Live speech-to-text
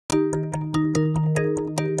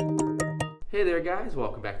Hey there guys,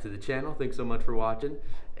 welcome back to the channel. Thanks so much for watching.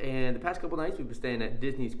 And the past couple nights we've been staying at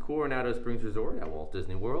Disney's Coronado Springs Resort at Walt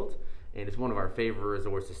Disney World. And it's one of our favorite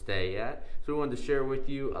resorts to stay at. So we wanted to share with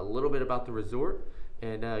you a little bit about the resort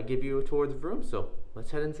and give you a tour of the room. So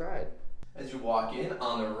let's head inside. As you walk in,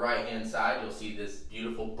 on the right hand side, you'll see this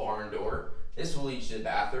beautiful barn door. This will lead you to the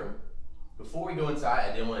bathroom. Before we go inside,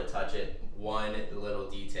 I didn't want to touch it. One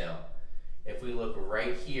little detail. If we look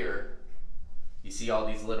right here, you see all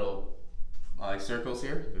these little circles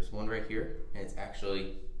here. There's one right here, and it's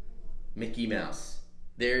actually Mickey Mouse.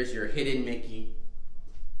 There's your hidden Mickey.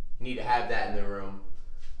 You need to have that in the room.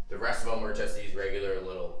 The rest of them are just these regular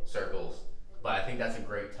little circles, but I think that's a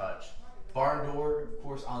great touch. Barn door, of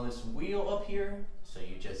course, on this wheel up here, so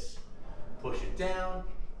you just push it down,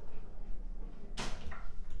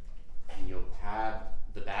 and you'll have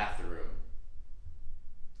the bathroom.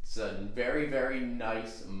 It's a very, very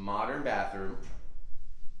nice modern bathroom.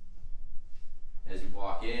 As you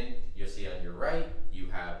walk in, you'll see on your right, you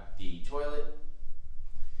have the toilet.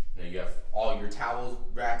 You have all your towels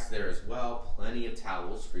racks there as well. Plenty of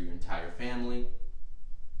towels for your entire family.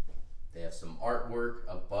 They have some artwork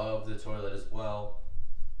above the toilet as well.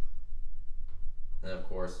 And of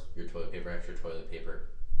course, your toilet paper, extra toilet paper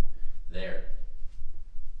there.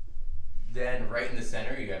 Then right in the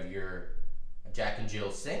center, you have your Jack and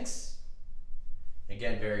Jill sinks.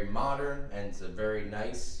 Again, very modern, and it's a very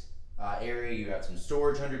nice area. You have some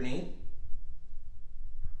storage underneath,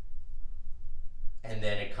 and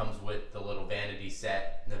then it comes with the little vanity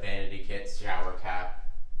set, the vanity kit, shower cap,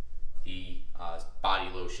 the body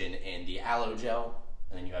lotion, and the aloe gel.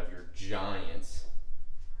 And then you have your giant,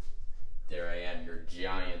 there I am, your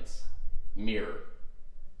giant mirror,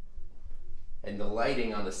 and the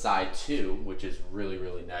lighting on the side too, which is really,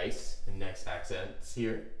 really nice. The next accents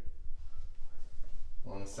here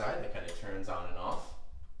on the side that kind of turns on and off.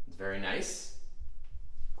 It's very nice.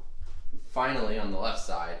 Finally, on the left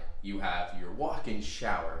side, you have your walk-in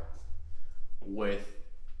shower with,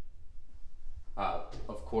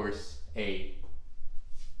 of course, a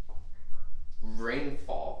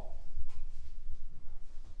rainfall,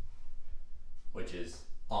 which is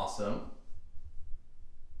awesome.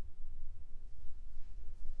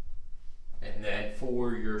 And then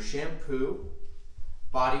for your shampoo,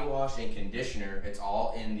 body wash, and conditioner, it's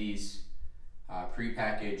all in these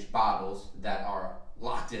pre-packaged bottles that are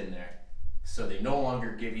locked in there. So they no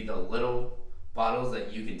longer give you the little bottles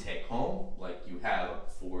that you can take home like you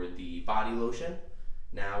have for the body lotion.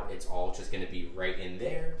 Now it's all just going to be right in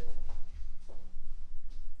there.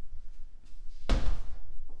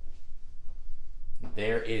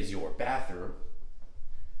 There is your bathroom.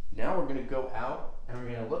 Now we're going to go out and we're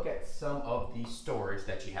going to look at some of the storage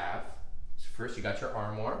that you have. So first you got your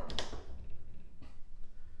armoire.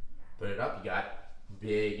 Put it up, you got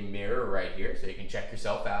big mirror right here so you can check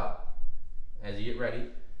yourself out as you get ready.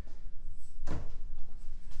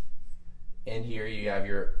 And here you have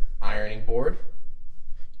your ironing board.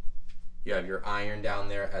 You have your iron down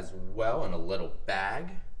there as well in a little bag.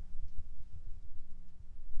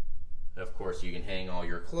 And of course you can hang all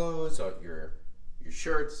your clothes, your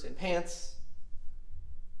shirts and pants.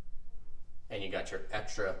 And you got your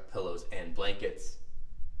extra pillows and blankets.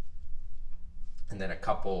 And then a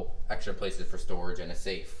couple extra places for storage and a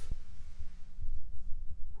safe.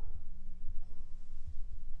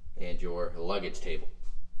 And your luggage table.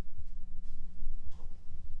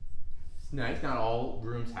 It's nice, not all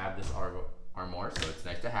rooms have this armoire, so it's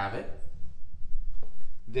nice to have it.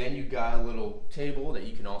 Then you got a little table that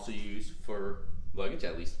you can also use for luggage,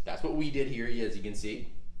 at least that's what we did here, as you can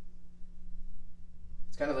see.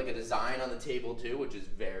 It's kind of like a design on the table too, which is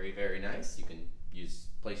very, very nice. You can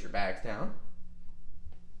place your bags down.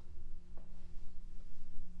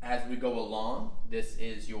 As we go along, this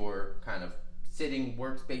is your kind of sitting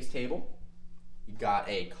workspace table. You got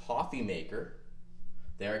a coffee maker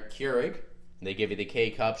there at Keurig. They give you the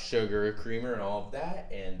K-cup, sugar, creamer, and all of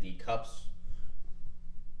that. And the cups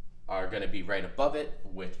are going to be right above it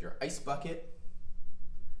with your ice bucket.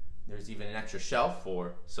 There's even an extra shelf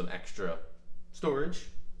for some extra storage.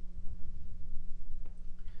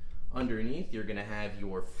 Underneath, you're going to have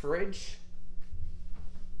your fridge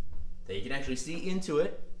that you can actually see into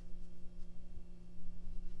it.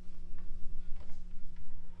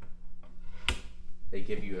 They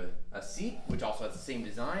give you a seat, which also has the same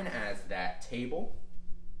design as that table.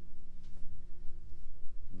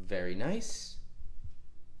 Very nice.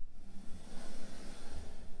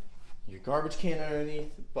 Your garbage can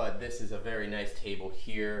underneath, but this is a very nice table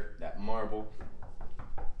here, that marble.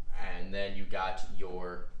 And then you got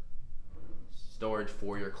your storage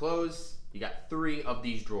for your clothes. You got 3 of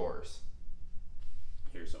these drawers.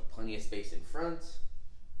 Here's plenty of space in front.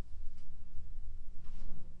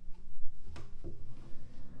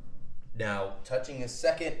 Now, touching a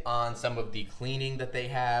second on some of the cleaning that they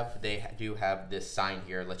do have this sign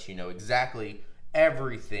here, lets you know exactly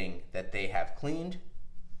everything that they have cleaned,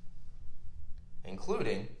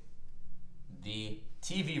 including the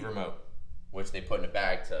TV remote, which they put in a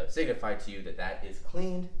bag to signify to you that that is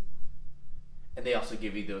cleaned. And they also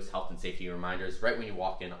give you those health and safety reminders right when you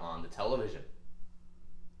walk in on the television.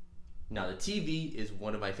 Now, the TV is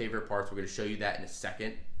one of my favorite parts. We're going to show you that in a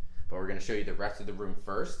second, but we're going to show you the rest of the room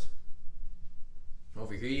first.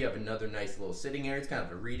 Over here, you have another nice little sitting area. It's kind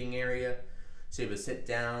of a reading area. So you're able to sit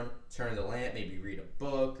down, turn the lamp, maybe read a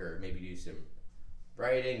book, or maybe do some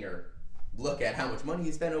writing, or look at how much money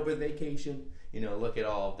you spent over the vacation. You know, look at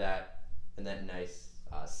all of that, and then nice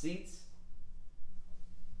seats.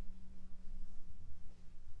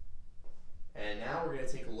 And now we're going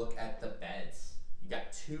to take a look at the beds. You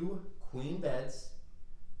got 2 queen beds.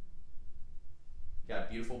 You got a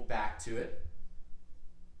beautiful back to it.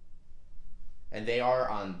 And there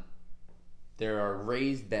are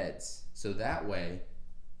raised beds. So that way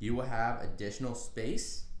you will have additional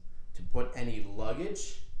space to put any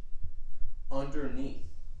luggage underneath.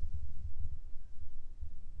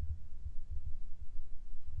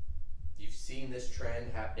 You've seen this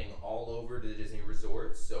trend happening all over the Disney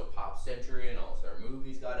resorts. So Pop Century and All Star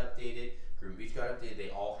Movies got updated, Groom Beach got updated. They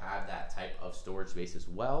all have that type of storage space as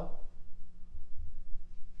well.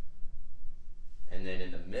 And then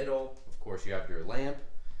in the middle, of course, you have your lamp.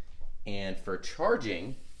 And for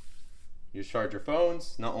charging, you charge your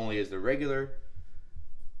phones. Not only is the regular,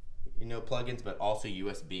 plugins, but also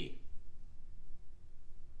USB.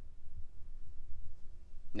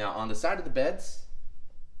 Now, on the side of the beds,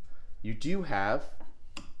 you do have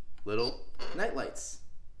little night lights.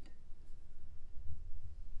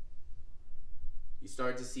 You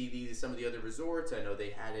start to see these at some of the other resorts. I know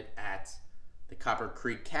they had it at the Copper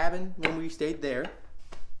Creek Cabin when we stayed there.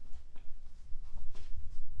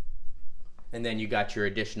 And then you got your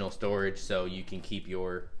additional storage so you can keep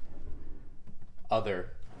your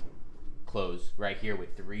other clothes right here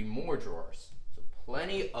with 3 more drawers. So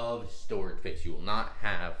plenty of storage space. You will not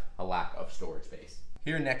have a lack of storage space.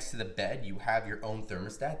 Here next to the bed, you have your own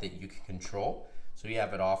thermostat that you can control. So you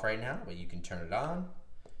have it off right now, but you can turn it on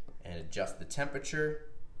and adjust the temperature,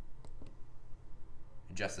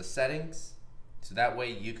 adjust the settings. So that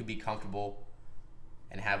way you could be comfortable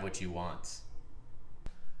and have what you want.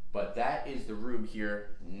 But that is the room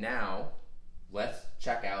here. Now, let's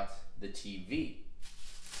check out the TV.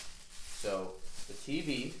 So the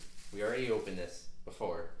TV, we already opened this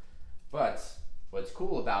before, but what's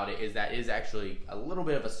cool about it is that it is actually a little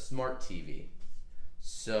bit of a smart TV.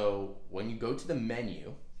 So when you go to the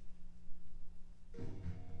menu,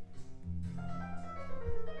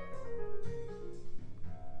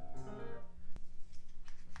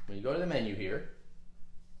 here,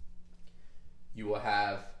 you will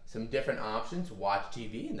have some different options to watch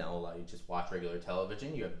TV, and that will allow you to just watch regular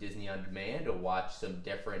television. You have Disney On Demand to watch some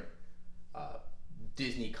different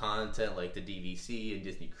Disney content like the DVC and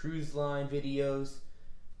Disney Cruise Line videos.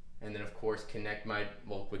 And then of course Connect My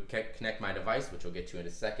Device, which we'll get to in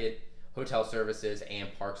a second, hotel services and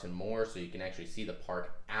parks and more, so you can actually see the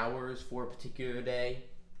park hours for a particular day,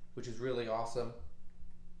 which is really awesome.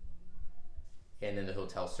 And then the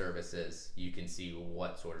hotel services, you can see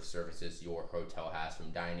what sort of services your hotel has, from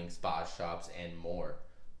dining, spa, shops, and more.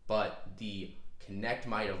 But the Connect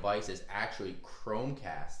My Device is actually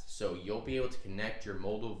Chromecast, so you'll be able to connect your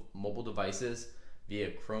mobile devices via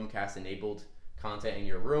Chromecast enabled content in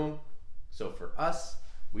your room. So for us,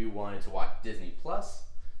 we wanted to watch Disney Plus,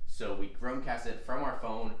 so we Chromecast it from our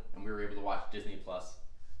phone, and we were able to watch Disney Plus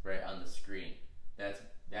right on the screen.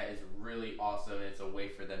 That is really awesome. It's a way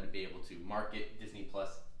for them to be able to market Disney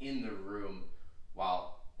Plus in the room,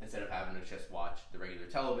 while instead of having to just watch the regular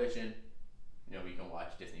television, we can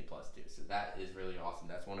watch Disney Plus too. So that is really awesome.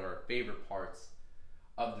 That's one of our favorite parts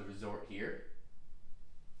of the resort here.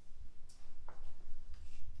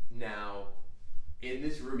 Now, in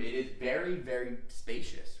this room, it is very, very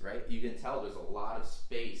spacious, right? You can tell there's a lot of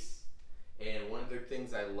space. And one of the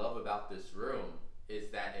things I love about this room is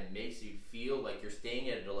that it makes you feel like you're staying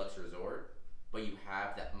at a deluxe resort, but you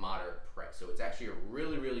have that moderate price. So it's actually a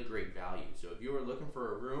really, really great value. So if you are looking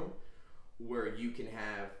for a room where you can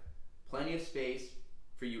have plenty of space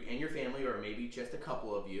for you and your family, or maybe just a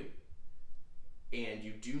couple of you, and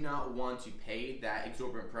you do not want to pay that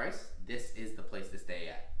exorbitant price, this is the place to stay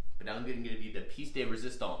at. But I'm going to give you the piece de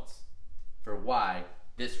resistance for why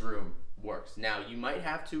this room works. Now, you might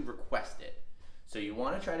have to request it. So you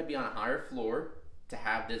want to try to be on a higher floor to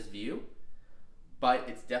have this view, but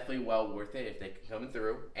it's definitely well worth it if they can come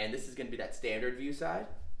through. And this is going to be that standard view side.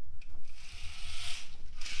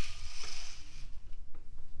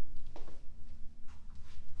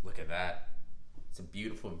 Look at that. It's a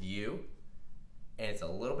beautiful view, and it's a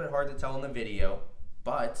little bit hard to tell in the video,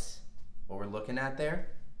 but what we're looking at there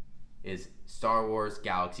is Star Wars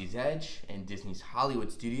Galaxy's Edge and Disney's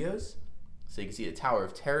Hollywood Studios. So you can see the Tower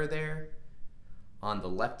of Terror there. On the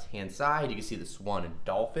left-hand side, you can see the Swan and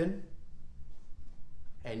Dolphin.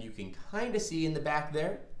 And you can kind of see in the back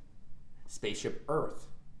there, Spaceship Earth.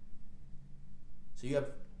 So you have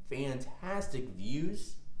fantastic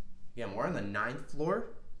views. Again, we're on the 9th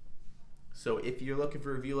floor. So if you're looking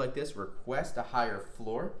for a view like this, request a higher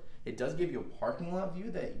floor. It does give you a parking lot view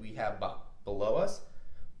that we have below us.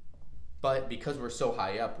 But because we're so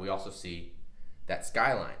high up, we also see that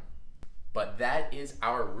skyline. But that is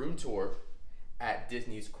our room tour at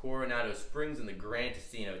Disney's Coronado Springs in the Gran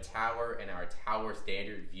Destino Tower and our Tower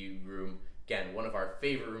Standard View room. Again, one of our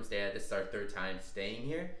favorite rooms to stay. This is our 3rd time staying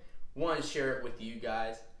here. Want to share it with you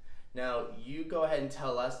guys. Now, you go ahead and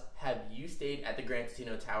tell us, have you stayed at the Gran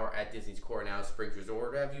Destino Tower at Disney's Coronado Springs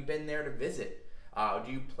Resort, or have you been there to visit? Do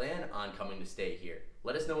you plan on coming to stay here?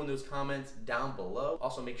 Let us know in those comments down below.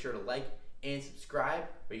 Also, make sure to like and subscribe.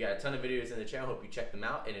 We got a ton of videos in the channel. Hope you check them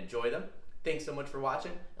out and enjoy them. Thanks so much for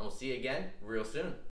watching, and we'll see you again real soon.